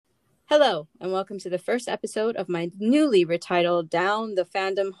Hello, and welcome to the first episode of my newly retitled Down the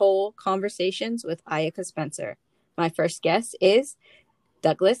Fandom Hole Conversations with Ayaka Spencer. My first guest is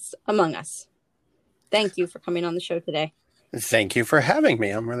Douglas Among Us. Thank you for coming on the show today. Thank you for having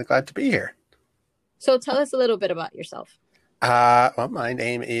me. I'm really glad to be here. So tell us a little bit about yourself. Well, my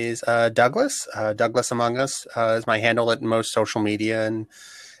name is Douglas. Douglas Among Us is my handle at most social media and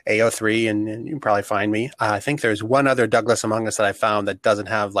AO3, and you can probably find me. I think there's one other Douglas Among Us that I found that doesn't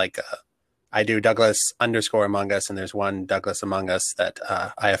have I do Douglas _ Among Us, and there's one Douglas Among Us that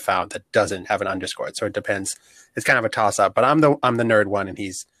I have found that doesn't have an underscore. So it depends. It's kind of a toss up, but I'm the nerd one, and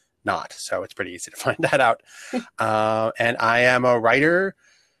he's not. So it's pretty easy to find that out. And I am a writer,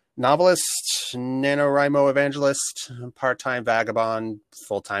 novelist, NaNoWriMo evangelist, part-time vagabond,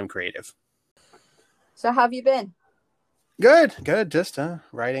 full-time creative. So how have you been? Good. Just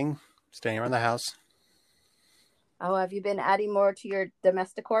writing, staying around the house. Oh, have you been adding more to your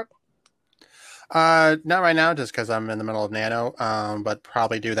domestic corp? Not right now, just because I'm in the middle of Nano, but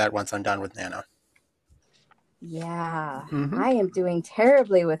probably do that once I'm done with Nano. Yeah, I am doing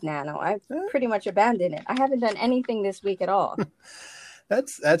terribly with Nano. I've pretty much abandoned it. I haven't done anything this week at all.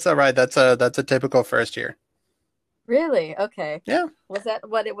 That's all right. That's a typical first year. Really? Okay. Yeah. Was that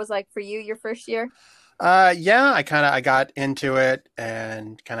what it was like for you, your first year? Yeah, I got into it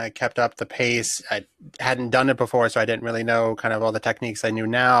and kind of kept up the pace. I hadn't done it before, so I didn't really know kind of all the techniques I knew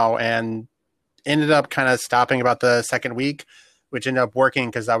now, and ended up kind of stopping about the second week, which ended up working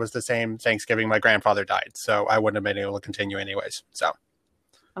because that was the same Thanksgiving my grandfather died, so I wouldn't have been able to continue anyways. So.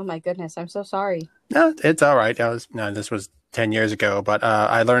 Oh my goodness, I'm so sorry. No, it's all right. This was 10 years ago, but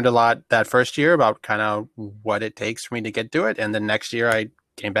I learned a lot that first year about kind of what it takes for me to get to it, and the next year I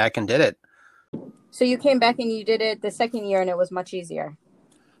came back and did it. So you came back and you did it the second year and it was much easier.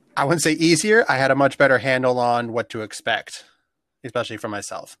 I wouldn't say easier. I had a much better handle on what to expect, especially for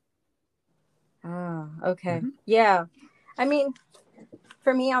myself. Oh, okay. Yeah. I mean,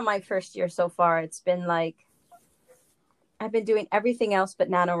 for me on my first year so far, it's been like, I've been doing everything else but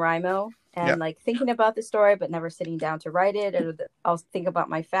NaNoWriMo and like thinking about the story, but never sitting down to write it. Or I'll think about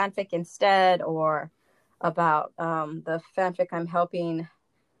my fanfic instead, or about the fanfic I'm helping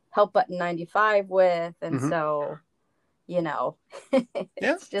Help Button 95 with. And so,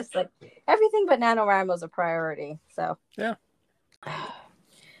 it's just like everything but NaNoWriMo is a priority. So, yeah.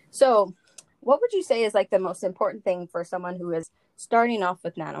 So what would you say is like the most important thing for someone who is starting off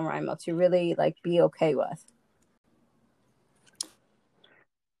with NaNoWriMo to really like be okay with?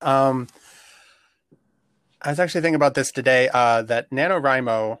 I was actually thinking about this today, that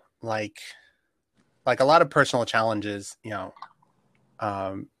NaNoWriMo, like a lot of personal challenges,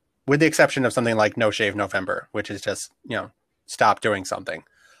 with the exception of something like No Shave November, which is just, stop doing something.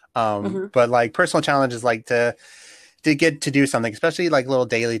 But like personal challenges, like to get to do something, especially like little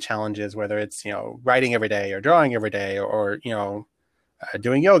daily challenges, whether it's, writing every day or drawing every day or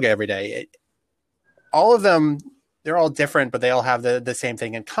doing yoga every day. All of them, they're all different, but they all have the same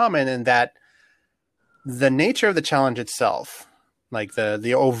thing in common, in that the nature of the challenge itself, like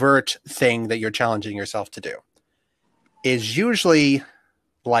the overt thing that you're challenging yourself to do, is usually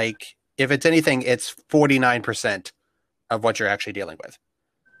like, if it's anything, it's 49% of what you're actually dealing with.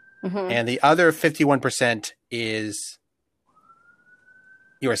 And the other 51% is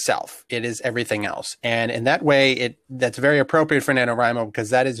yourself. It is everything else. And in that way, that's very appropriate for NaNoWriMo, because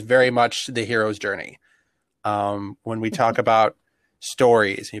that is very much the hero's journey. When we talk about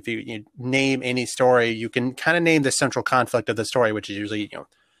stories, if you name any story, you can kind of name the central conflict of the story, which is usually,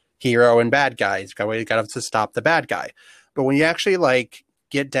 hero and bad guys. You got to stop the bad guy. But when you actually like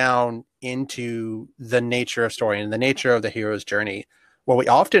get down into the nature of story and the nature of the hero's journey, what we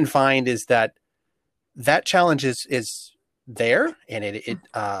often find is that challenge is there, and it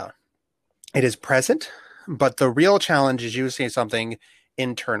is present, but the real challenge is usually something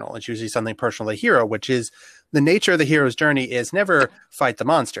internal. It's usually something personal to the hero, which is the nature of the hero's journey is never fight the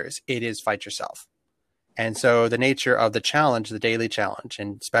monsters. It is fight yourself. And so the nature of the challenge, the daily challenge,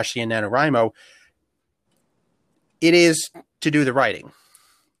 and especially in NaNoWriMo, it is to do the writing.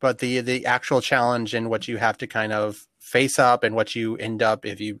 But the actual challenge and what you have to kind of face up, and what you end up,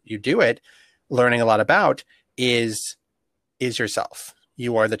 if you do it, learning a lot about is yourself.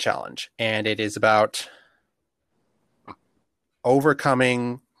 You are the challenge. And it is about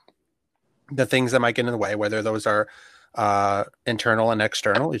overcoming the things that might get in the way, whether those are internal and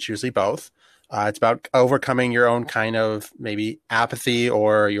external. It's usually both. It's about overcoming your own kind of maybe apathy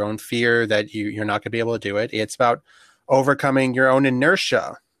or your own fear that you're not going to be able to do it. It's about overcoming your own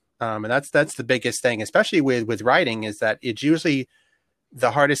inertia. And that's the biggest thing, especially with writing, is that it's usually the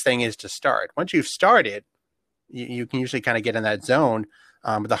hardest thing is to start. Once you've started, you can usually kind of get in that zone.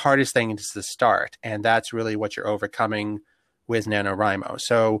 But the hardest thing is the start, and that's really what you're overcoming with NaNoWriMo.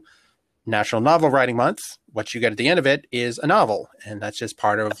 So National Novel Writing Month, what you get at the end of it is a novel. And that's just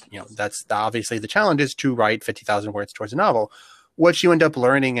part of, that's obviously the challenge is to write 50,000 words towards a novel. What you end up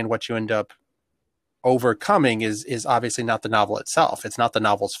learning and what you end up overcoming is obviously not the novel itself. It's not the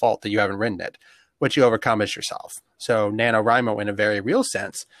novel's fault that you haven't written it. What you overcome is yourself. So NaNoWriMo, in a very real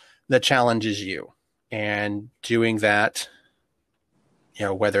sense, the challenge is you. And doing that,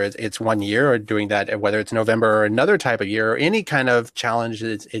 whether it's 1 year or doing that, whether it's November or another type of year or any kind of challenge,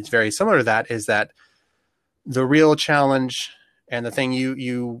 it's very similar to that, is that the real challenge and the thing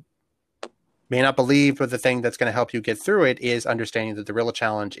you may not believe, but the thing that's going to help you get through it is understanding that the real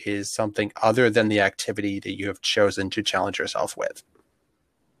challenge is something other than the activity that you have chosen to challenge yourself with.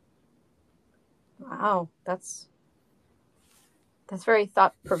 Wow, that's very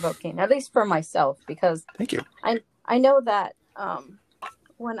thought-provoking, at least for myself, because thank you. I know that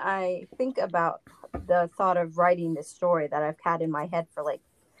when I think about the thought of writing this story that I've had in my head for like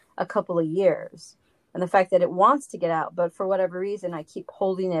a couple of years, and the fact that it wants to get out, but for whatever reason, I keep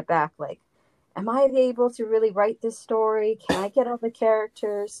holding it back. Like, am I able to really write this story? Can I get all the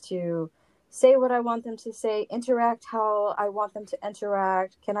characters to say what I want them to say, interact how I want them to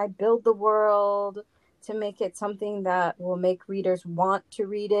interact? Can I build the world to make it something that will make readers want to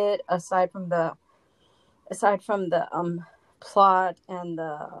read it, aside from the plot and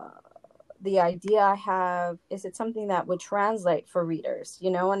the idea I have? Is it something that would translate for readers,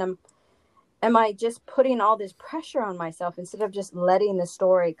 and am I just putting all this pressure on myself instead of just letting the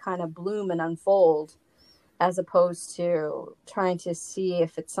story kind of bloom and unfold, as opposed to trying to see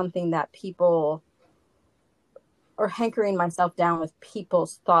if it's something that people, or hankering myself down with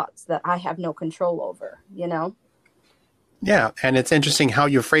people's thoughts that I have no control over, Yeah. And it's interesting how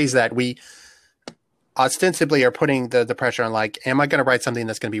you phrase that. We ostensibly are putting the pressure on, like, am I going to write something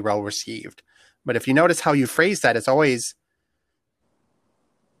that's going to be well received? But if you notice how you phrase that, it's always,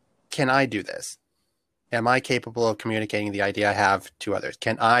 can I do this? Am I capable of communicating the idea I have to others?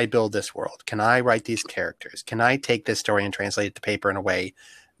 Can I build this world? Can I write these characters? Can I take this story and translate it to paper in a way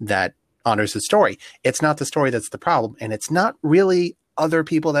that honors the story? It's not the story that's the problem, and it's not really other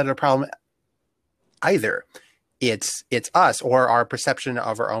people that are the problem either. It's us, or our perception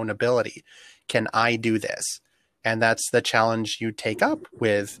of our own ability. Can I do this? And that's the challenge you take up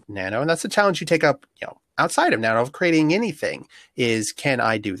with Nano, and that's the challenge you take up, outside of Nano, of creating anything, is, can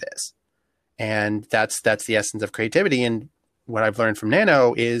I do this? And that's the essence of creativity. And what I've learned from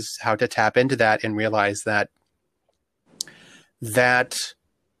Nano is how to tap into that and realize that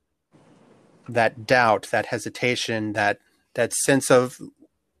doubt, that hesitation, that sense of,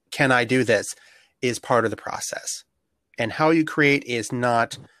 can I do this, is part of the process. And how you create is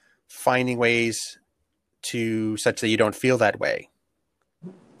not finding ways to such that you don't feel that way,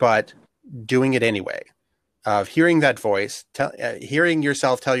 but doing it anyway. Of hearing that voice, hearing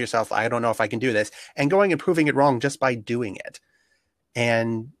yourself tell yourself, I don't know if I can do this, and going and proving it wrong just by doing it.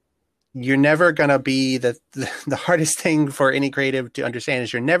 And you're never going to be the hardest thing for any creative to understand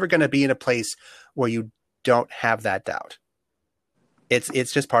is you're never going to be in a place where you don't have that doubt.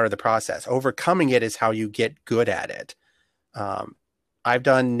 It's just part of the process. Overcoming it is how you get good at it. I've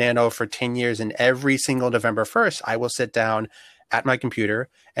done Nano for 10 years, and every single November 1st, I will sit down at my computer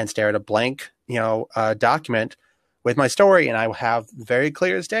and stare at a blank, document with my story, and I will have very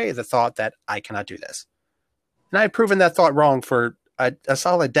clear as day the thought that I cannot do this. And I've proven that thought wrong for a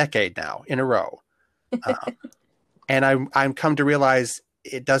solid decade now in a row. And I'm come to realize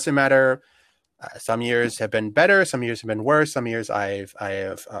it doesn't matter. Some years have been better. Some years have been worse. Some years I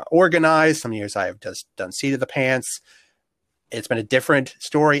have organized. Some years I have just done seat of the pants. It's been a different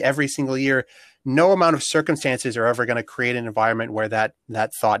story every single year. No amount of circumstances are ever going to create an environment where that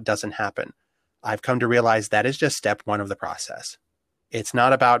thought doesn't happen. I've come to realize that is just step one of the process. It's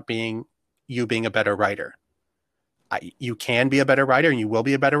not about being a better writer. You can be a better writer, and you will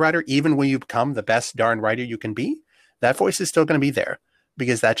be a better writer. Even when you become the best darn writer you can be, that voice is still going to be there,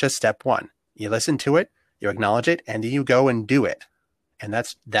 because that's just step one. You listen to it, you acknowledge it, and then you go and do it. And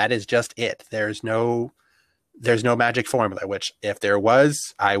that is just it. There's no magic formula, which if there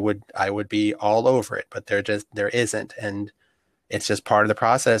was, I would be all over it, but there isn't. And it's just part of the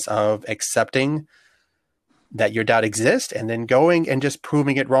process of accepting that your doubt exists and then going and just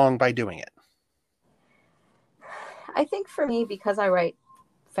proving it wrong by doing it. I think for me, because I write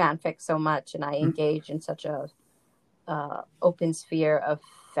fanfic so much and I engage in such a open sphere of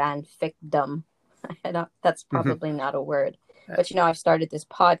fanficdom, that's probably not a word, but I've started this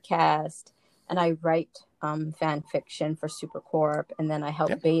podcast and I write fan fiction for Supercorp, and then I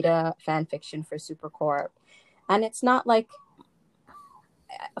help beta fan fiction for Supercorp. And it's not like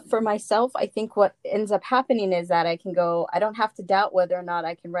for myself, I think what ends up happening is that I don't have to doubt whether or not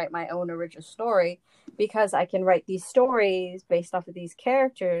I can write my own original story, because I can write these stories based off of these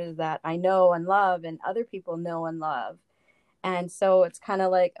characters that I know and love and other people know and love. And so it's kind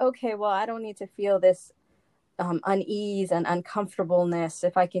of like, okay, well, I don't need to feel this unease and uncomfortableness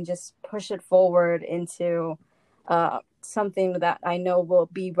if I can just push it forward into something that I know will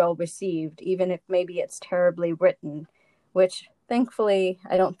be well received, even if maybe it's terribly written, which thankfully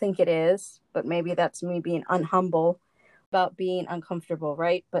I don't think it is, but maybe that's me being unhumble about being uncomfortable,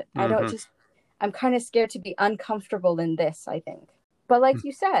 right? But I don't Mm-hmm. just, I'm kind of scared to be uncomfortable in this, I think. But like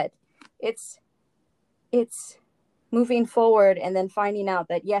you said, it's it's moving forward and then finding out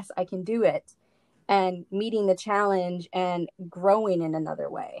that yes, I can do it, and meeting the challenge and growing in another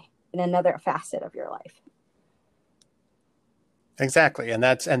way, in another facet of your life. Exactly. And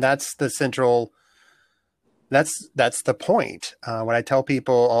that's the central, that's the point. What I tell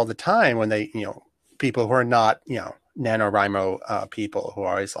people all the time when they, people who are not, NaNoWriMo people who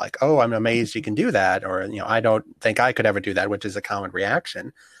are always like, oh, I'm amazed you can do that. Or, I don't think I could ever do that, which is a common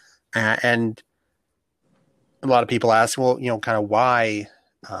reaction. And a lot of people ask, well, kind of why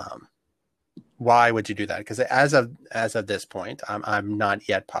would you do that? Because as of this point, I'm not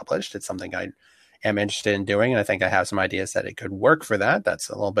yet published. It's something I am interested in doing, and I think I have some ideas that it could work for that. That's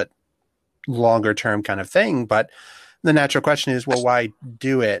a little bit longer term kind of thing. But the natural question is, well, why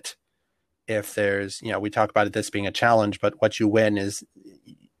do it if there's, we talk about it, this being a challenge, but what you win is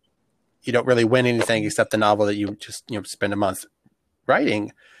you don't really win anything except the novel that you just, spend a month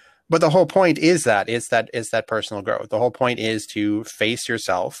writing. But the whole point is that personal growth. The whole point is to face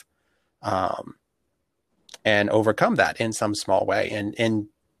yourself, um, and overcome that in some small way. And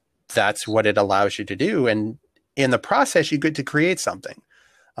that's what it allows you to do. And in the process, you get to create something.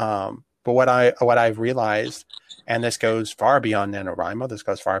 But what I've realized, and this goes far beyond NaNoWriMo, this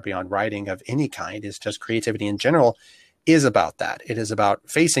goes far beyond writing of any kind, is just creativity in general, is about that. It is about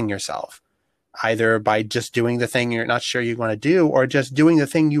facing yourself, either by just doing the thing you're not sure you want to do, or just doing the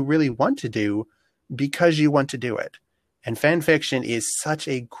thing you really want to do because you want to do it. And fan fiction is such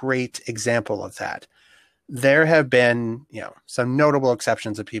a great example of that. There have been, some notable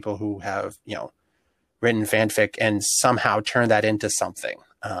exceptions of people who have, written fanfic and somehow turned that into something.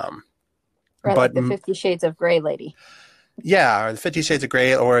 Right, But like the 50 Shades of Grey lady. yeah, or the 50 Shades of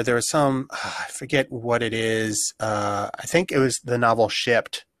Grey, or there was some, I forget what it is. I think it was the novel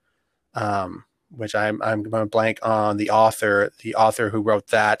Shipped, which I'm going to blank on the author. The author who wrote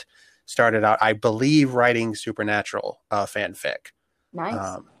that started out, I believe, writing supernatural fanfic.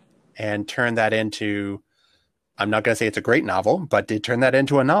 Nice. And turned that into, I'm not going to say it's a great novel, but did turn that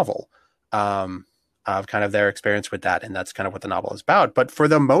into a novel. Of kind of their experience with that, and that's kind of what the novel is about. But for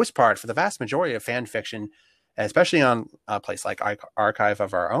the most part, for the vast majority of fan fiction, especially on a place like Archive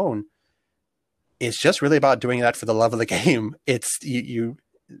of Our Own, it's just really about doing that for the love of the game. It's you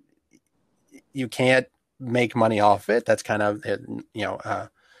can't make money off it. That's kind of,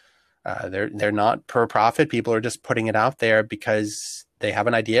 they're not per profit. People are just putting it out there because they have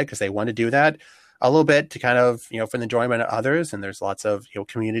an idea, because they want to do that a little bit to kind of, for the enjoyment of others. And there's lots of,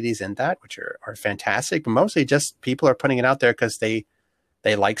 communities in that, which are fantastic, but mostly just people are putting it out there because they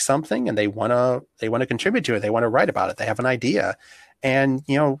like something and they want to contribute to it. They want to write about it. They have an idea, and,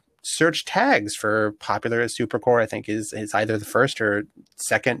 search tags for popular supercore, I think is either the first or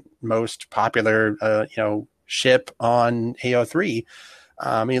second most popular, ship on AO3.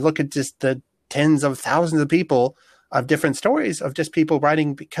 You look at just the tens of thousands of people of different stories of just people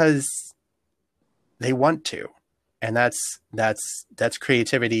writing because they want to. And that's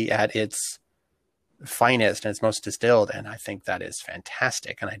creativity at its finest and its most distilled. And I think that is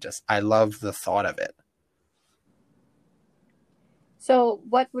fantastic. And I love the thought of it. So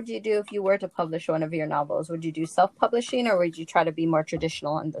what would you do if you were to publish one of your novels? Would you do self-publishing, or would you try to be more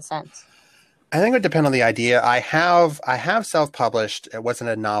traditional in the sense? I think it would depend on the idea. I have self-published. It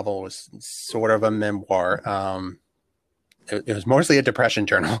wasn't a novel. It was sort of a memoir. It was mostly a depression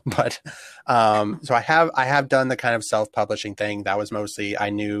journal, but so I have done the kind of self-publishing thing. That was mostly, I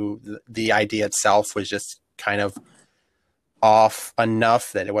knew the idea itself was just kind of off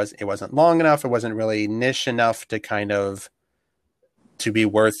enough that it wasn't long enough. It wasn't really niche enough to kind of to be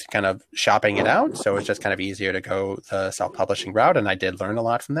worth kind of shopping it out. So it's just kind of easier to go the self-publishing route. And I did learn a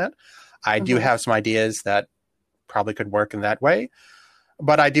lot from that. I do have some ideas that probably could work in that way.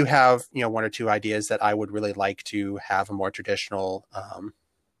 But I do have, one or two ideas that I would really like to have a more traditional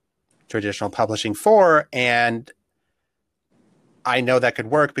publishing for. And I know that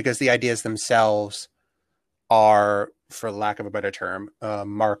could work because the ideas themselves are, for lack of a better term,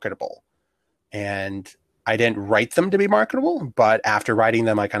 marketable. And I didn't write them to be marketable, but after writing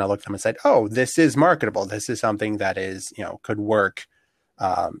them, I kind of looked at them and said, "Oh, this is marketable. This is something that is, could work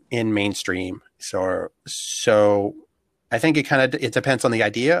in mainstream." So I think it depends on the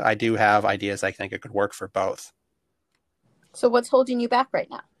idea. I do have ideas I think it could work for both. So what's holding you back right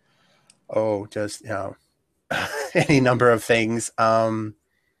now? Oh, just any number of things.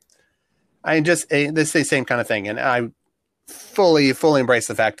 This is the same kind of thing, and I fully embrace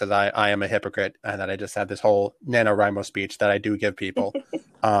the fact that I am a hypocrite and that I just have this whole NaNoWriMo speech that I do give people,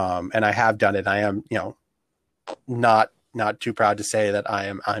 and I have done it. I am, not too proud to say that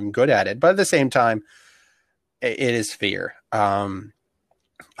I'm good at it, but at the same time, it is fear.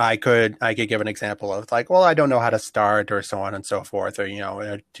 I could give an example of like, well, I don't know how to start or so on and so forth, or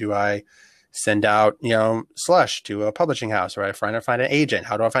do I send out slush to a publishing house, or I find an agent?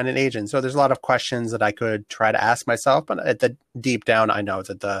 How do I find an agent? So there's a lot of questions that I could try to ask myself, but at the deep down, I know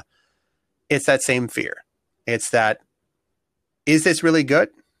that it's that same fear. It's that, is this really good,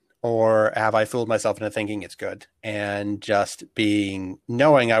 or have I fooled myself into thinking it's good? And just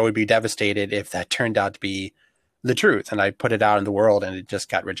knowing I would be devastated if that turned out to be the truth, and I put it out in the world and it just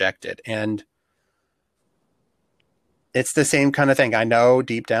got rejected. And it's the same kind of thing. I know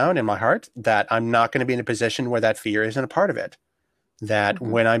deep down in my heart that I'm not going to be in a position where that fear isn't a part of it. That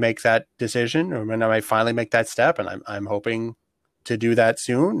when I make that decision, or when I finally make that step, and I'm hoping to do that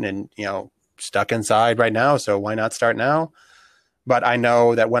soon, and stuck inside right now, so why not start now? But I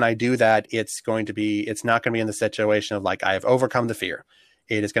know that when I do that, it's not going to be in the situation of like, I have overcome the fear.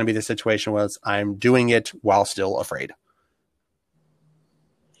 It is going to be the situation where I'm doing it while still afraid.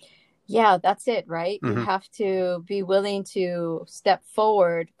 Yeah, that's it, right? You have to be willing to step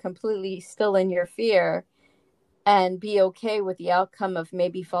forward completely still in your fear and be okay with the outcome of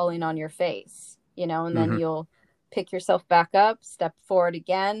maybe falling on your face, and then you'll pick yourself back up, step forward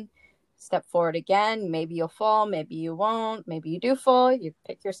again. Maybe you'll fall, maybe you won't, maybe you do fall, you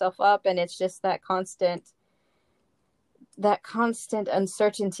pick yourself up. And it's just that constant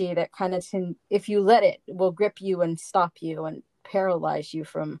uncertainty that kind of if you let it, will grip you and stop you and paralyze you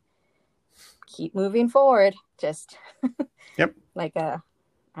from keep moving forward. Just yep. Like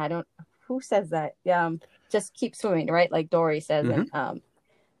who says that? Just keep swimming, right? Like Dory says in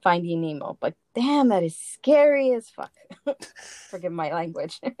Finding Nemo. But damn, that is scary as fuck. Forgive my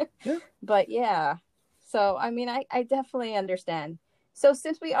language. Yeah. But yeah. So I mean, I definitely understand. So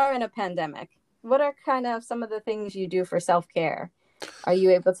since we are in a pandemic, what are kind of some of the things you do for self-care? Are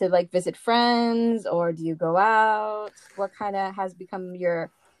you able to like visit friends, or do you go out? What kind of has become your,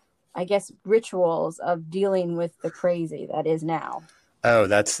 I guess, rituals of dealing with the crazy that is now? Oh,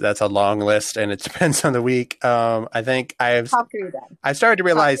 that's a long list, and it depends on the week. I think I've started to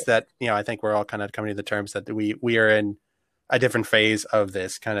realize that, I think we're all kind of coming to the terms that we are in a different phase of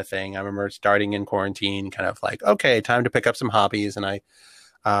this kind of thing. I remember starting in quarantine, kind of like, okay, time to pick up some hobbies, and I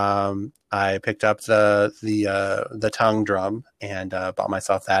picked up the tongue drum and bought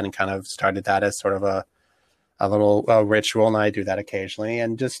myself that, and kind of started that as sort of a little ritual, and I do that occasionally,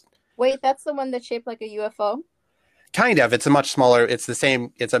 and just wait. That's the one that's shaped like a UFO. Kind of. It's a much smaller. It's the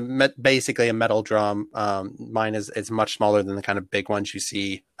same. It's basically a metal drum. Mine is much smaller than the kind of big ones you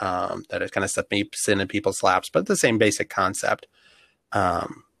see that is kind of sit in people's laps, but the same basic concept.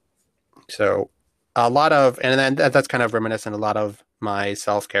 So a lot of, and then that's kind of reminiscent. A lot of my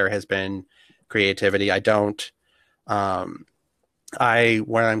self-care has been creativity. I don't. Where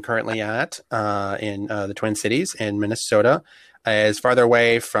I'm currently at in the Twin Cities in Minnesota is farther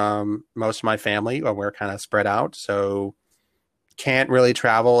away from most of my family. We're kind of spread out, so can't really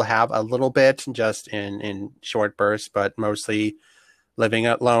travel. Have a little bit just in short bursts, but mostly living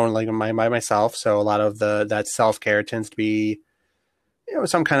alone, like by myself. So a lot of that self-care tends to be,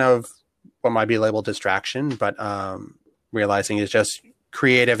 some kind of what might be labeled distraction, but realizing it's just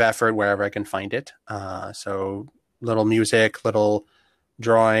creative effort wherever I can find it. So little music, little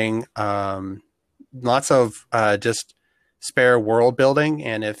drawing, lots of just spare world building.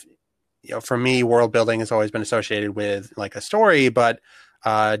 And if, for me, world building has always been associated with like a story, but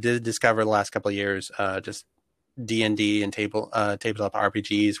did discover the last couple of years just D&D and tabletop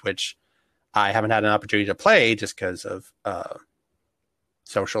RPGs, which I haven't had an opportunity to play just because of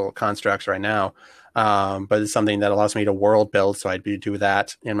social constructs right now. But it's something that allows me to world build, so I'd do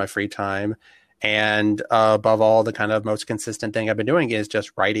that in my free time. And above all, the kind of most consistent thing I've been doing is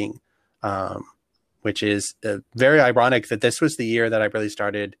just writing, which is very ironic that this was the year that I really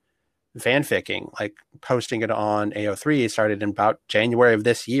started fanficking, like posting it on AO3 started in about January of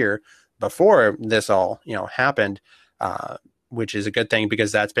this year, before this all, happened, which is a good thing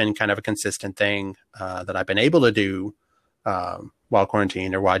because that's been kind of a consistent thing that I've been able to do while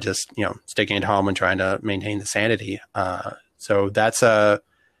quarantined, or while just, sticking at home and trying to maintain the sanity. So that's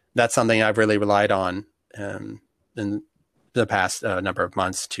something I've really relied on in the past number of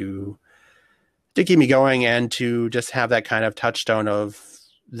months to keep me going, and to just have that kind of touchstone of,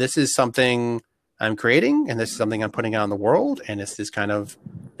 this is something I'm creating, and this is something I'm putting out in the world. And it's this kind of,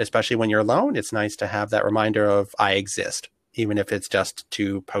 especially when you're alone, it's nice to have that reminder of, I exist, even if it's just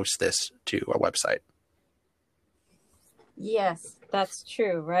to post this to a website. Yes, that's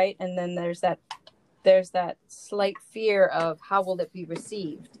true, right? And then there's that slight fear of, how will it be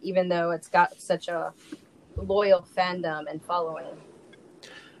received, even though it's got such a loyal fandom and following.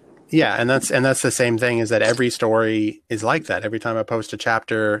 Yeah, and that's the same thing, is that every story is like that. Every time I post a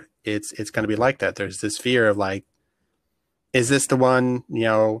chapter, it's going to be like that. There's this fear of, like, is this the one,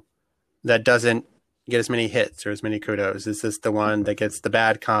 that doesn't get as many hits or as many kudos? Is this the one that gets the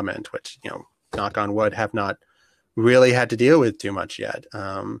bad comment, which, knock on wood, have not really had to deal with too much yet.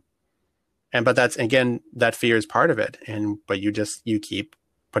 But that's, again, that fear is part of it. But you keep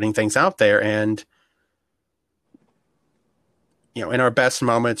putting things out there, and in our best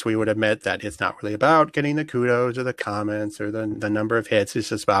moments, we would admit that it's not really about getting the kudos or the comments or the number of hits. It's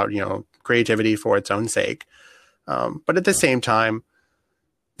just about, creativity for its own sake. But at the same time,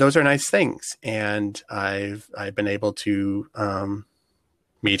 those are nice things. And I've been able to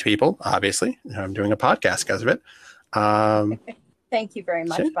meet people, obviously. I'm doing a podcast because of it. Thank you very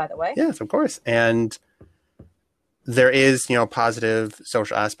much, sure. By the way. Yes, of course. And there is, positive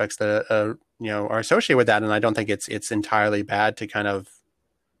social aspects that, are associated with that. And I don't think it's entirely bad to kind of,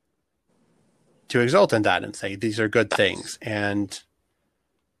 to exult in that and say, these are good things. And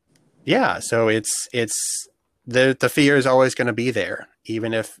yeah, so it's the fear is always going to be there,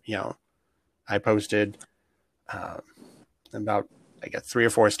 even if, I posted about, I guess, 3 or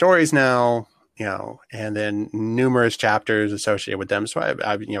 4 stories now, and then numerous chapters associated with them. So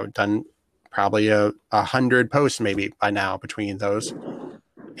I've done probably 100 posts maybe by now between those,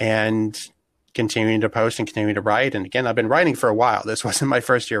 and continuing to post and continuing to write. And again, I've been writing for a while. This wasn't my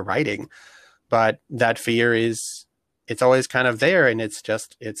first year writing, but that fear it's always kind of there. And it's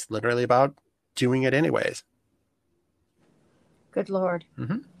literally about doing it anyways. Good Lord.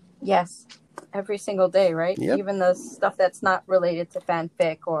 Mm-hmm. Yes. Every single day, right? Yep. Even the stuff that's not related to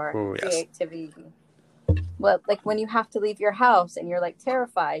fanfic or creativity. Well, like when you have to leave your house and you're like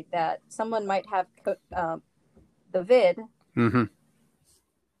terrified that someone might have the vid. Mm-hmm.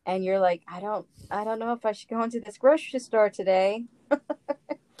 And you're like, I don't know if I should go into this grocery store today.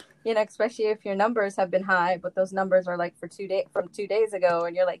 Especially if your numbers have been high, but those numbers are like from 2 days ago,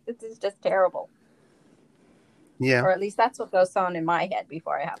 and you're like, this is just terrible. Yeah. Or at least that's what goes on in my head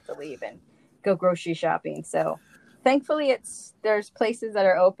before I have to leave and go grocery shopping. So thankfully there's places that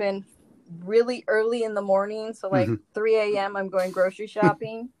are open really early in the morning. So like 3 a.m. I'm going grocery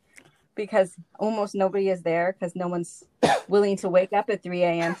shopping. Because almost nobody is there, because no one's willing to wake up at 3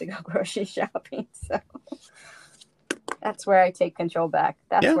 a.m. to go grocery shopping. So that's where I take control back.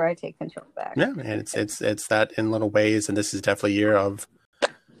 Where I take control back. Yeah, and it's that in little ways. And this is definitely a year of,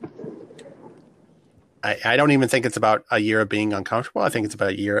 I don't even think it's about a year of being uncomfortable. I think it's about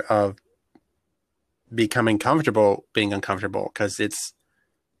a year of becoming comfortable being uncomfortable. Because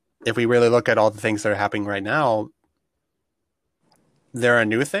if we really look at all the things that are happening right now, there are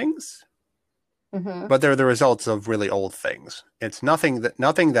new things, but they're the results of really old things. It's nothing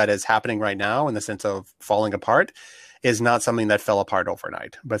that is happening right now in the sense of falling apart is not something that fell apart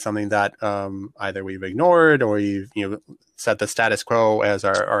overnight, but something that either we've ignored or you've set the status quo as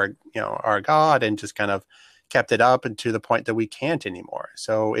our God and just kind of kept it up and to the point that we can't anymore.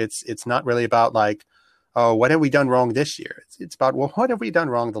 So it's not really about like, oh, what have we done wrong this year? It's about, well, what have we done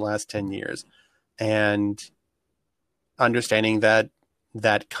wrong the last 10 years? And understanding that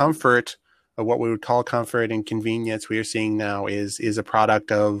comfort, of what we would call comfort and convenience, we are seeing now is a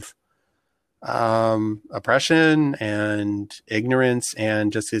product of oppression and ignorance,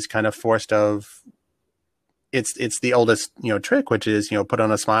 and just is kind of forced of, it's the oldest trick, which is put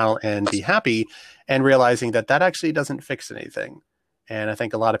on a smile and be happy, and realizing that actually doesn't fix anything. And I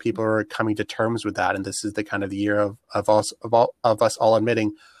think a lot of people are coming to terms with that, and this is the kind of the year of us all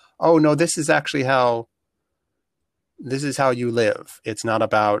admitting, oh no, this is how you live. It's not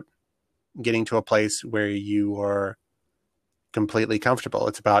about getting to a place where you are completely comfortable.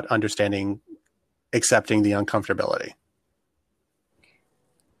 It's about accepting the uncomfortability.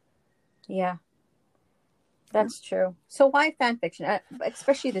 Yeah, that's true. So why fan fiction,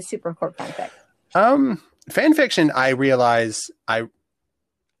 especially the Supercorp fanfic? Fan fiction, I realize I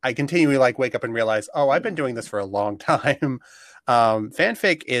continually wake up and realize, oh, I've been doing this for a long time.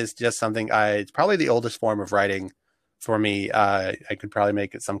 Fanfic is just something it's probably the oldest form of writing for me. I could probably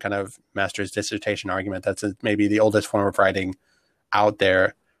make it some kind of master's dissertation argument. That's maybe the oldest form of writing out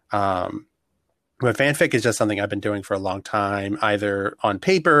there. But fanfic is just something I've been doing for a long time, either on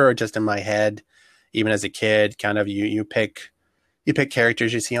paper or just in my head. Even as a kid, kind of you pick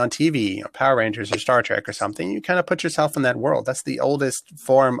characters you see on TV, Power Rangers or Star Trek or something. You kind of put yourself in that world. That's the oldest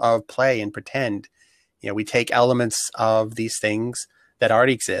form of play and pretend. We take elements of these things that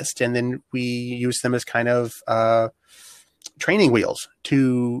already exist, and then we use them as kind of training wheels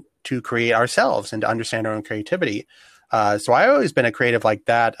to create ourselves and to understand our own creativity. So I've always been a creative like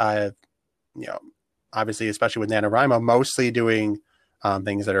that. I've, obviously, especially with NaNoWriMo, mostly doing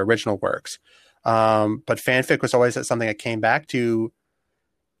things that are original works. But fanfic was always something I came back to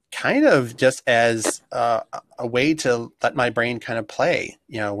kind of just as a way to let my brain kind of play.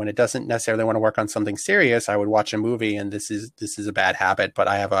 When it doesn't necessarily want to work on something serious, I would watch a movie, and this is a bad habit, but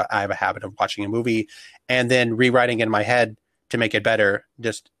I have a habit of watching a movie and then rewriting in my head to make it better,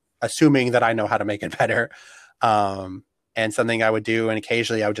 just assuming that I know how to make it better. And something I would do, and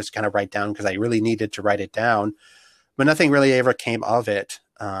occasionally I would just kind of write down because I really needed to write it down, but nothing really ever came of it.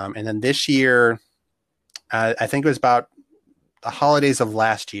 And then this year, I think it was about the holidays of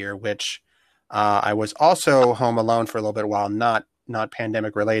last year, which I was also home alone for a little bit while, not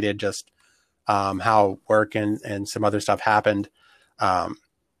pandemic related, just how work and some other stuff happened,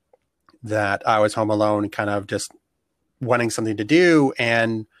 that I was home alone, kind of just wanting something to do,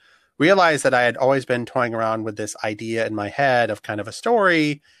 and realized that I had always been toying around with this idea in my head of kind of a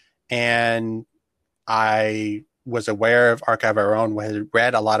story. And I was aware of Archive of Our Own, had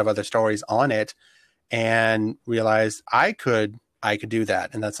read a lot of other stories on it, and realized I could do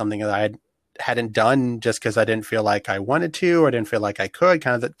that. And that's something that I hadn't done just because I didn't feel like I wanted to, or didn't feel like I could,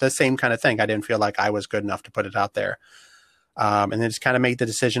 kind of the same kind of thing. I didn't feel like I was good enough to put it out there. And then just kind of made the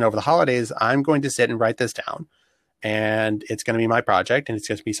decision over the holidays, I'm going to sit and write this down, and it's going to be my project, and it's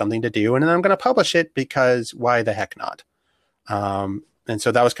going to be something to do. And then I'm going to publish it, because why the heck not? And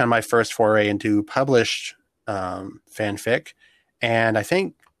so that was kind of my first foray into published fanfic. And I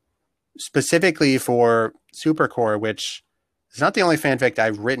think specifically for Supercore, which is not the only fanfic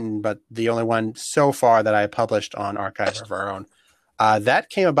I've written, but the only one so far that I published on Archive of Our Own, that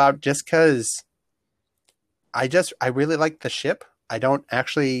came about just because I really like the ship. I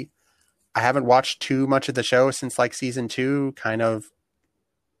haven't watched too much of the show since like season 2. Kind of,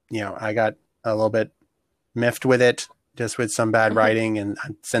 I got a little bit miffed with it, just with some bad writing, and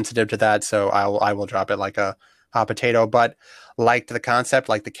I'm sensitive to that. So I will drop it like a hot potato, but liked the concept,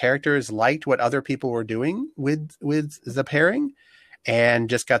 liked the characters, liked what other people were doing with the pairing, and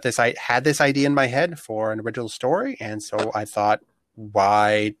just had this idea in my head for an original story. And so I thought,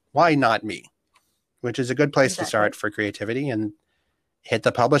 why not me? Which is a good place to start for creativity, and hit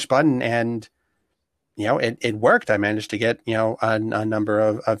the publish button, and it worked. I managed to get a number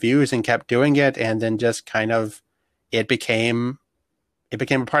of views, and kept doing it, and then just kind of it became a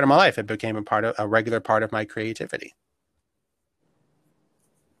part of my life. It became a regular part of my creativity.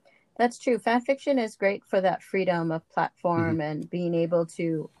 That's true. Fan fiction is great for that freedom of platform, and being able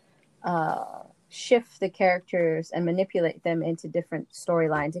to shift the characters and manipulate them into different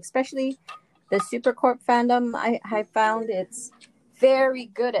storylines, especially the Supercorp fandom. I found it's very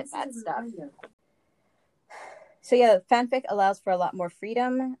good at that stuff. So yeah, fanfic allows for a lot more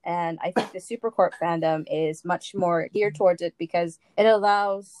freedom, and I think the Supercorp fandom is much more geared towards it because it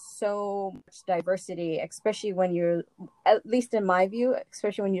allows so much diversity, especially when you're, at least in my view,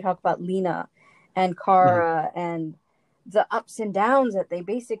 especially when you talk about Lena and Kara and the ups and downs that they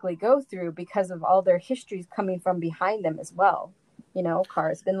basically go through because of all their histories coming from behind them as well.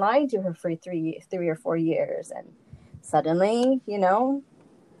 Kara's been lying to her for three or 4 years, and suddenly,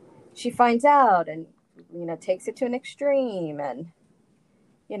 she finds out and, takes it to an extreme, and,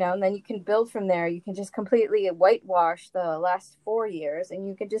 and then you can build from there. You can just completely whitewash the last 4 years, and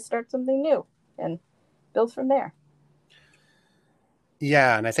you can just start something new and build from there.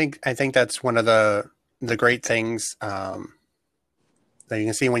 Yeah. And I think that's one of the great things that you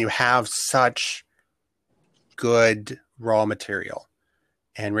can see when you have such good raw material,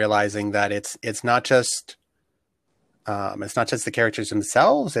 and realizing that it's not just the characters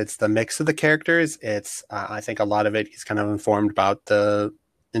themselves, it's the mix of the characters. It's I think a lot of it is kind of informed by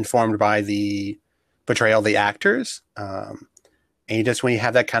the portrayal of the actors. And when you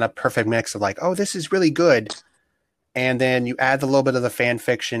have that kind of perfect mix of like, oh, this is really good, and then you add a little bit of the fan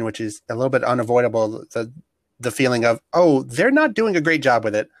fiction, which is a little bit unavoidable, the feeling of, oh, they're not doing a great job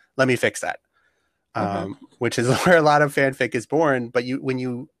with it, let me fix that. Which is where a lot of fanfic is born. But when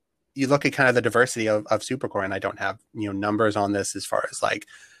you look at kind of the diversity of Supercore, and I don't have numbers on this as far as like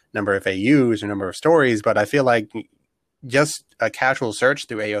number of AUs or number of stories, but I feel like just a casual search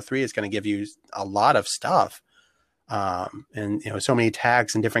through AO3 is going to give you a lot of stuff. And, so many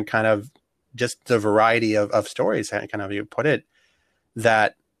tags and different kind of, just the variety of stories, kind of you put it,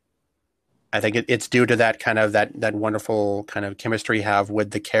 that I think it's due to that kind of that wonderful kind of chemistry you have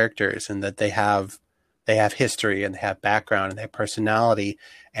with the characters, and that they have history and they have background and they have personality,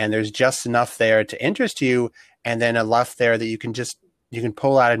 and there's just enough there to interest you, and then enough there that you can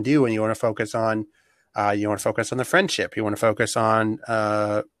pull out and do when you want to focus on the friendship, you want to focus on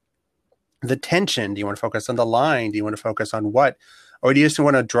the tension, do you want to focus on the line, do you want to focus on what, or do you just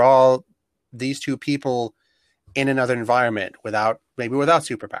want to draw these two people in another environment without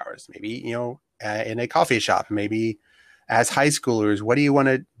superpowers, maybe, in a coffee shop, maybe as high schoolers, what do you want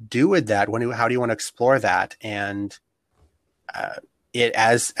to do with that? How do you want to explore that? And it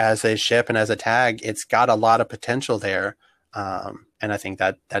as a ship and as a tag, it's got a lot of potential there. And I think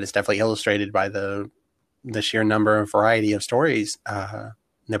that is definitely illustrated by the sheer number and variety of stories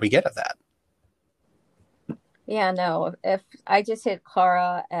that we get of that. Yeah, no, if I just hit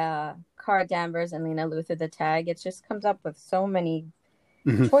Cara Danvers and Lena Luthor the tag, it just comes up with so many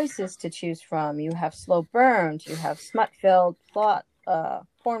choices to choose from. You have slow burns, you have smut-filled plot,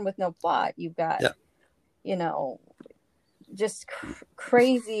 porn with no plot. You've got, just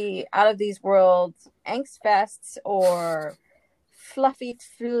crazy, out of these worlds angst fests, or fluffy,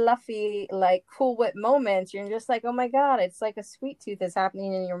 like Cool Whip moments. You're just like, oh my God, it's like a sweet tooth is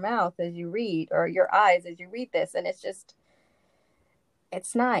happening in your mouth as you read, or your eyes as you read this. And it's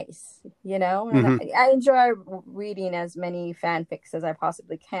nice, And I enjoy reading as many fanfics as I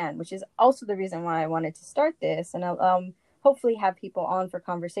possibly can, which is also the reason why I wanted to start this. And I'll hopefully have people on for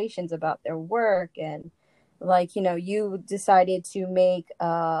conversations about their work. And you decided to make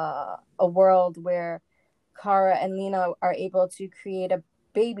a world where Kara and Lena are able to create a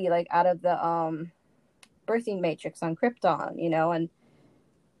baby, like out of the birthing matrix on Krypton, and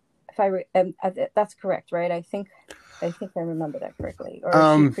if that's correct, right? I think I remember that correctly. Or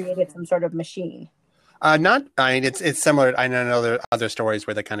she created some sort of machine. It's similar. I know there are other stories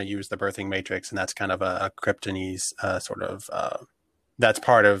where they kind of use the birthing matrix, and that's kind of a Kryptonese sort of. That's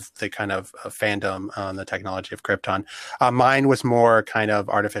part of the kind of fandom on the technology of Krypton. Mine was more kind of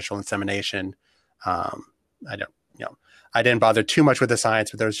artificial insemination. I didn't bother too much with the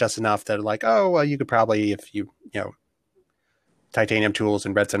science, but there was just enough that like, oh, well, you could probably, if titanium tools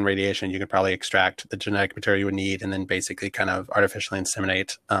and red sun radiation, you could probably extract the genetic material you would need, and then basically kind of artificially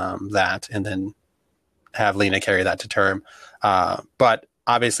inseminate that, and then have Lena carry that to term. But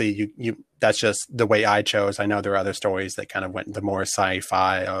obviously you that's just the way I chose. I know there are other stories that kind of went the more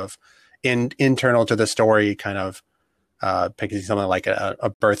sci-fi of internal to the story, kind of picking something like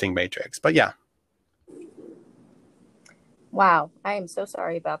a birthing matrix. But yeah. Wow. I am so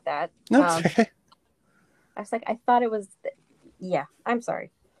sorry about that. No, okay. I was like, I thought it was, yeah, I'm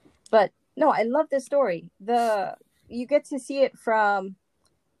sorry. But no, I love this story. You get to see it from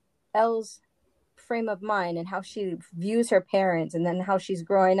Elle's frame of mind and how she views her parents, and then how she's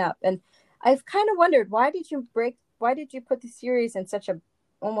growing up. And I've kind of wondered, why did you put the series in such a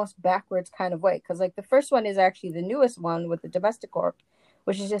almost backwards kind of way? Because like the first one is actually the newest one with the Domesticorp,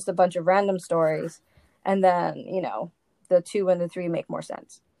 which is just a bunch of random stories. And then, the 2 and the 3 make more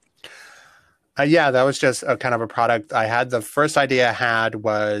sense. Yeah, that was just a kind of a product I had. The first idea I had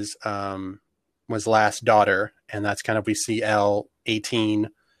was Last Daughter, and that's kind of, we see Elle 18,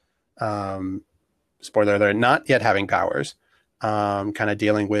 spoiler alert, not yet having powers, kind of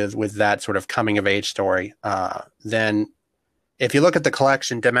dealing with that sort of coming of age story. Then if you look at the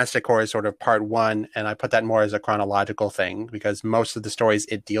collection, Domesticorp is sort of part 1, and I put that more as a chronological thing, because most of the stories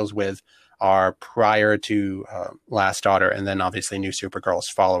it deals with are prior to Last Daughter, and then obviously New Supergirl's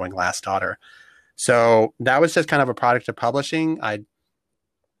following Last Daughter. So that was just kind of a product of publishing. I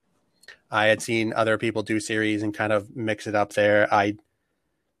had seen other people do series and kind of mix it up there. I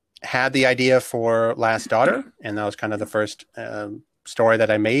had the idea for Last Daughter, and that was kind of the first story that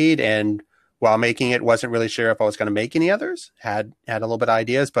I made. And while making it, wasn't really sure if I was going to make any others. Had a little bit of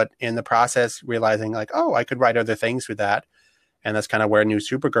ideas, but in the process, realizing like, oh, I could write other things with that. And that's kind of where New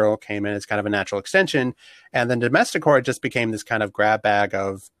Supergirl came in. It's kind of a natural extension. And then Domesticorp just became this kind of grab bag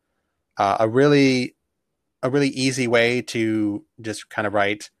of a really easy way to just kind of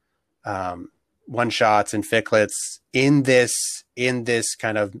write one shots and ficlets in this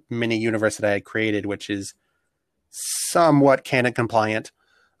kind of mini universe that I had created, which is somewhat canon compliant.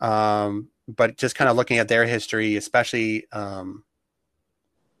 But just kind of looking at their history, especially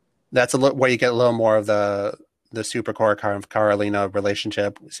that's where you get a little more of the Supercorp kind of Carolina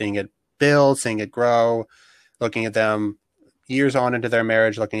relationship, seeing it build, seeing it grow, looking at them years on into their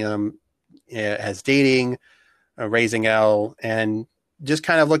marriage, looking at them as dating, Raising L, and just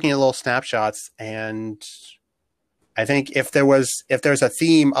kind of looking at little snapshots. And I think if there's a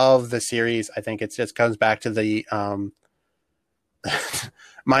theme of the series, I think it just comes back to the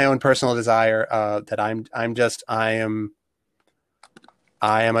my own personal desire that I am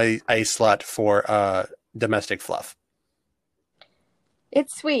a slut for domestic fluff.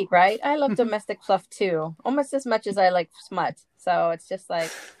 It's sweet, right? I love domestic fluff too, almost as much as I like smut. So it's just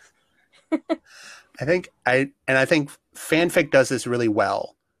like I think fanfic does this really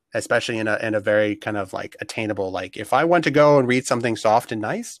well, especially in a very kind of like attainable. Like if I want to go and read something soft and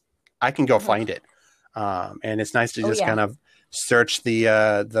nice, I can go find it. And it's nice to just kind of search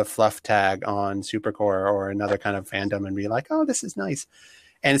the fluff tag on Supercore or another kind of fandom and be like, oh, this is nice.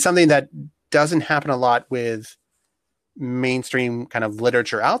 And it's something that doesn't happen a lot with mainstream kind of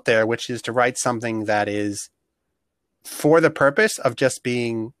literature out there, which is to write something that is for the purpose of just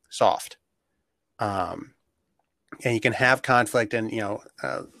being soft. And you can have conflict, and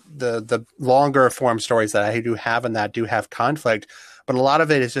the longer form stories that I do have in that do have conflict, but a lot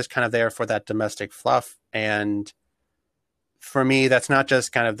of it is just kind of there for that domestic fluff. And for me, that's not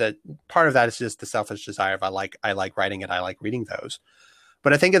just kind of the part of that is just the selfish desire of I like writing it, I like reading those.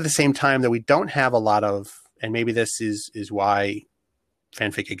 But I think at the same time that we don't have a lot of, and maybe this is why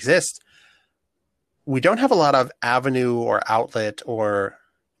fanfic exists, we don't have a lot of avenue or outlet or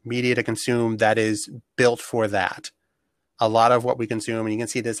media to consume that is built for that. A lot of what we consume, and you can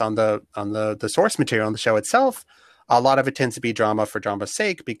see this on the source material on the show itself, a lot of it tends to be drama for drama's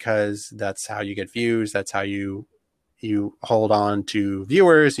sake, because that's how you get views. That's how you hold on to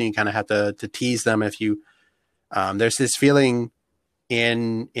viewers, and you kind of have to tease them if you, there's this feeling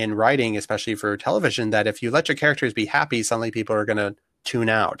in writing, especially for television, that if you let your characters be happy, suddenly people are going to tune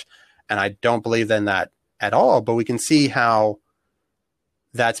out. And I don't believe in that at all, but we can see how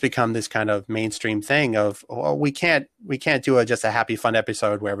that's become this kind of mainstream thing of, well, we can't do just a happy fun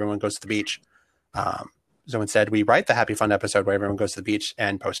episode where everyone goes to the beach. So instead we write the happy fun episode where everyone goes to the beach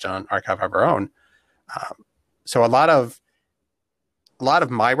and post it on Archive of Our Own. So a lot of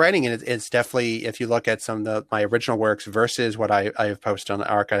my writing, and it's definitely, if you look at some of my original works versus what I have posted on the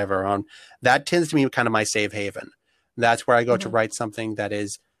Archive of Our Own, that tends to be kind of my safe haven. That's where I go to write something that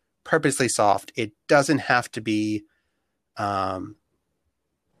is purposely soft. It doesn't have to be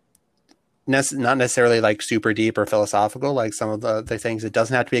not necessarily like super deep or philosophical like some of the things. It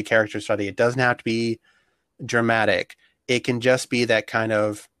doesn't have to be a character study. It doesn't have to be dramatic. It can just be that kind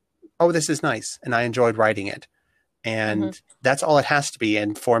of, oh, this is nice, and I enjoyed writing it. And that's all it has to be.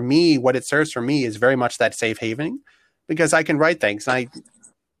 And for me, what it serves for me is very much that safe haven, because I can write things. I'm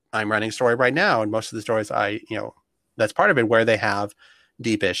writing a story right now, and most of the stories that's part of it, where they have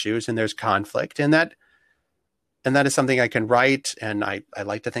deep issues and there's conflict, and that is something I can write, and I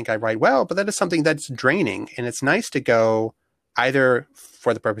like to think I write well, but that is something that's draining. And it's nice to go either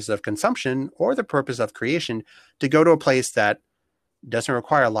for the purpose of consumption or the purpose of creation, to go to a place that doesn't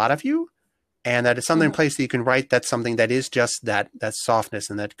require a lot of you, and that is something place that you can write that's something that is just that softness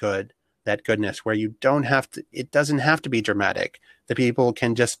and that goodness, where you don't have to, it doesn't have to be dramatic. The people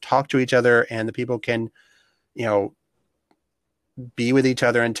can just talk to each other, and the people can, be with each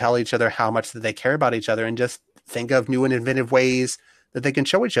other and tell each other how much that they care about each other, and just think of new and inventive ways that they can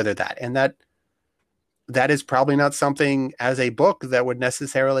show each other that. And that is probably not something as a book that would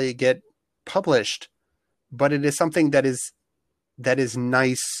necessarily get published, but it is something that is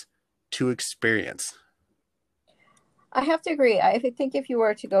nice to experience. I have to agree. I think if you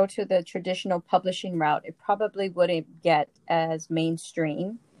were to go to the traditional publishing route, it probably wouldn't get as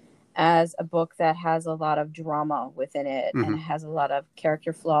mainstream as a book that has a lot of drama within it, and it has a lot of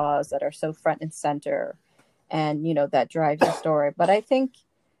character flaws that are so front and center, and that drives the story. But I think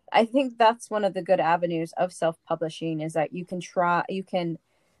that's one of the good avenues of self-publishing, is that you can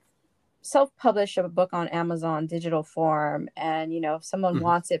self-publish a book on Amazon digital form, and if someone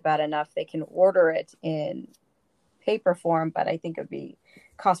wants it bad enough, they can order it in paper form, but I think it would be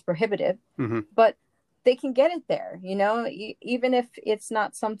cost prohibitive. But they can get it there, even if it's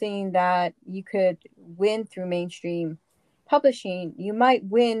not something that you could win through mainstream publishing, you might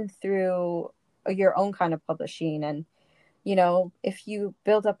win through your own kind of publishing. And, if you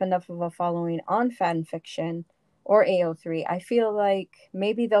build up enough of a following on fan fiction or AO3, I feel like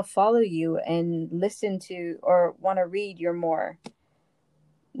maybe they'll follow you and listen to or want to read your more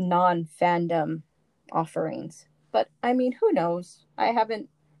non-fandom offerings. But I mean, who knows? I haven't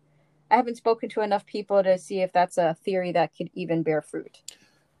spoken to enough people to see if that's a theory that could even bear fruit.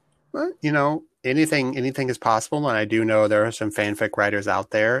 Well, anything is possible. And I do know there are some fanfic writers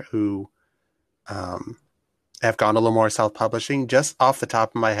out there who have gone a little more self-publishing. Just off the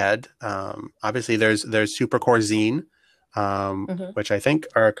top of my head, obviously there's Supercore Zine, which I think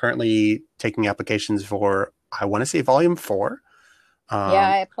are currently taking applications for, I want to say, volume 4. Yeah,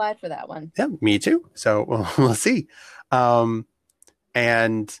 I applied for that one. Yeah, me too. So we'll see.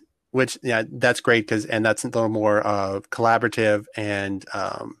 And which, yeah, that's great and that's a little more collaborative and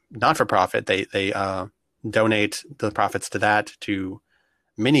not for profit. They donate the profits to that to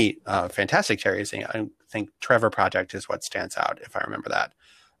many fantastic charities. I think Trevor Project is what stands out, if I remember that.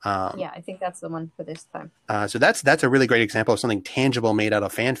 Yeah, I think that's the one for this time. So that's a really great example of something tangible made out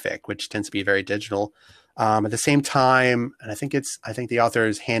of fanfic, which tends to be very digital. At the same time, and I think the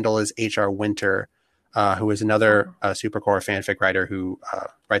author's handle is HR Winter, who is another Supercore fanfic writer who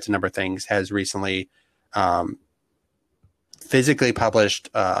writes a number of things, has recently physically published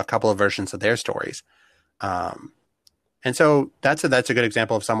a couple of versions of their stories. And so that's a good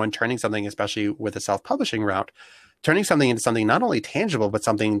example of someone turning something, especially with a self-publishing route, turning something into something not only tangible, but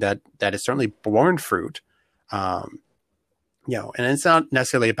something that is certainly borne fruit. And it's not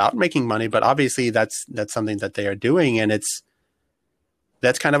necessarily about making money, but obviously that's something that they are doing, and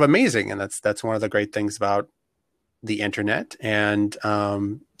that's kind of amazing. And that's one of the great things about the internet, and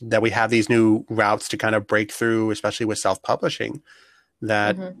that we have these new routes to kind of break through, especially with self-publishing,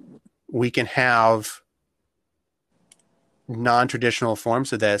 that we can have non-traditional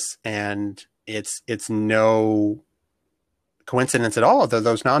forms of this, and it's no coincidence at all that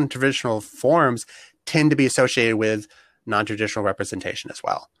those non-traditional forms tend to be associated with non-traditional representation as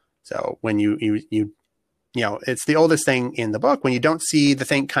well. So when you it's the oldest thing in the book. When you don't see the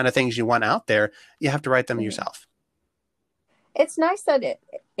kind of things you want out there, you have to write them yourself. It's nice that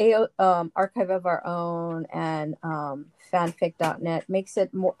Archive of Our Own and fanfic.net makes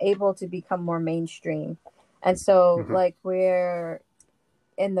it more able to become more mainstream. And so like where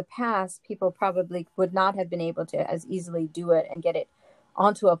in the past, people probably would not have been able to as easily do it and get it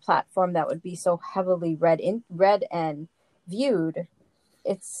onto a platform that would be so heavily read and viewed.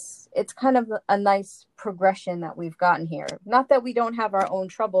 It's kind of a nice progression that we've gotten here. Not that we don't have our own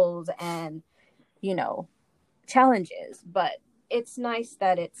troubles and, challenges, but it's nice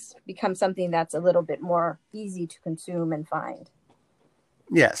that it's become something that's a little bit more easy to consume and find.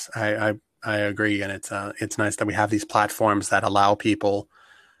 Yes, I agree. And it's nice that we have these platforms that allow people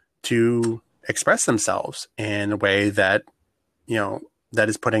to express themselves in a way that, that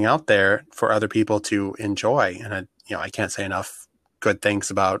is putting out there for other people to enjoy. And I can't say enough good things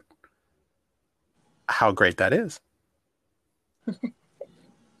about how great that is.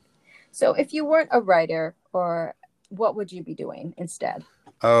 So if you weren't a writer, or what would you be doing instead?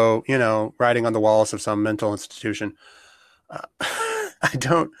 Oh, writing on the walls of some mental institution. I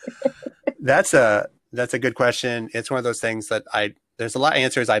don't, that's a good question. It's one of those things that there's a lot of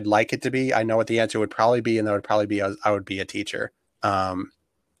answers I'd like it to be. I know what the answer would probably be, and that would probably be, I would be a teacher.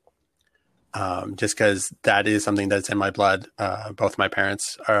 Just because that is something that's in my blood. Both my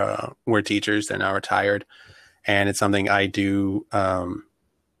parents were teachers. They're now retired. And it's something I do,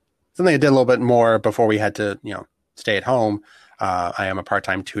 something I did a little bit more before we had to, stay at home. I am a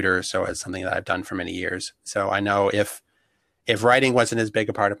part-time tutor, so it's something that I've done for many years. So I know if writing wasn't as big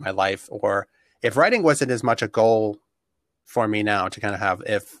a part of my life, or if writing wasn't as much a goal for me now to kind of have,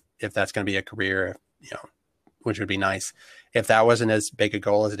 if that's going to be a career, which would be nice. If that wasn't as big a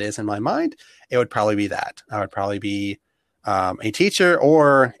goal as it is in my mind, it would probably be that. I would probably be a teacher,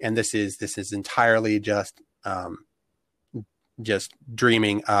 and this is entirely just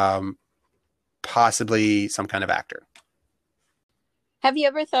dreaming, possibly some kind of actor. Have you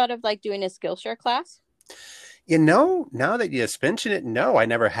ever thought of doing a Skillshare class? Now that you mention it, no, I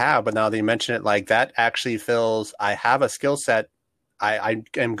never have. But now that you mention it, like that actually feels, I have a skill set. I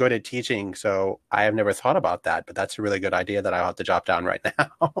am good at teaching, so I have never thought about that. But that's a really good idea that I'll have to jot down right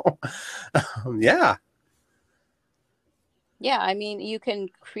now. Yeah. Yeah, I mean, you can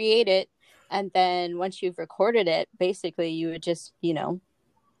create it, and then once you've recorded it, basically you would just, you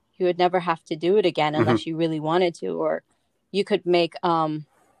would never have to do it again unless you really wanted to, or you could make,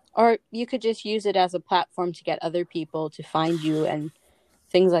 or you could just use it as a platform to get other people to find you and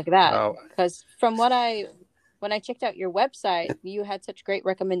things like that. Because from when I checked out your website, you had such great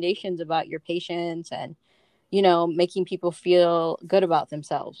recommendations about your patients and, making people feel good about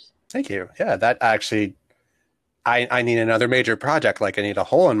themselves. Thank you. Yeah, that actually, I need another major project. Like I need a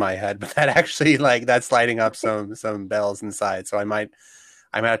hole in my head, but that actually, that's lighting up some bells inside. So I might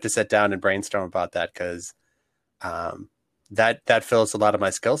have to sit down and brainstorm about that, because that fills a lot of my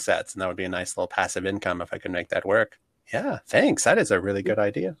skill sets, and that would be a nice little passive income if I could make that work. Yeah, thanks. That is a really good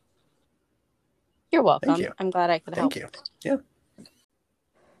idea. You're welcome. Thank you. I'm glad I could help. Thank you. Yeah.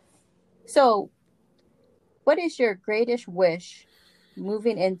 So what is your greatest wish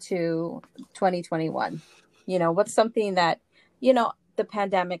moving into 2021? You know, what's something that, you know, the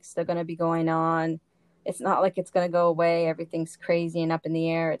pandemic's still going to be going on. It's not like it's going to go away. Everything's crazy and up in the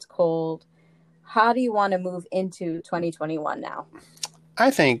air. It's cold. How do you want to move into 2021 now?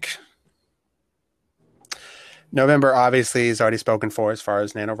 I think November obviously is already spoken for as far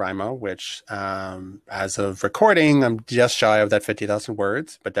as NaNoWriMo, which as of recording, I'm just shy of that 50,000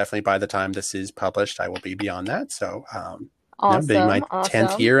 words, but definitely by the time this is published, I will be beyond that. So that'll be my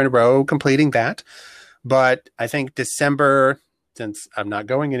 10th year in a row completing that. But I think December, since I'm not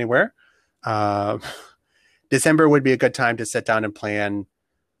going anywhere, December would be a good time to sit down and plan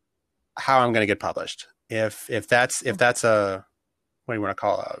how I'm going to get published. If that's a, what do you want to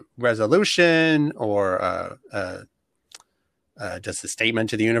call a resolution or just a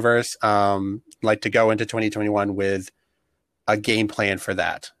statement to the universe, like to go into 2021 with a game plan for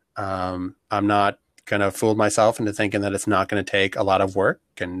that. I'm not going to fool myself into thinking that it's not going to take a lot of work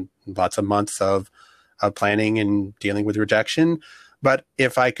and lots of months of planning and dealing with rejection. But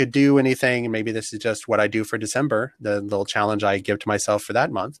if I could do anything, and maybe this is just what I do for December, the little challenge I give to myself for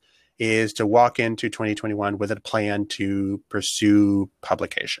that month is to walk into 2021 with a plan to pursue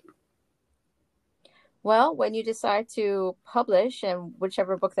publication. Well, when you decide to publish, and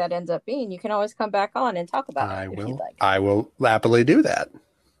whichever book that ends up being, you can always come back on and talk about it if you'd like. I will happily do that.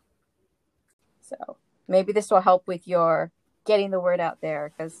 So maybe this will help with your getting the word out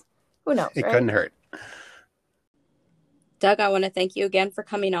there, because who knows, It right? couldn't hurt. Doug, I want to thank you again for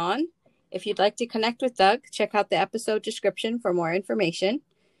coming on. If you'd like to connect with Doug, check out the episode description for more information.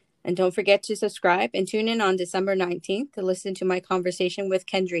 And don't forget to subscribe and tune in on December 19th to listen to my conversation with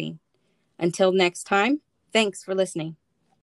Kendrine. Until next time, thanks for listening.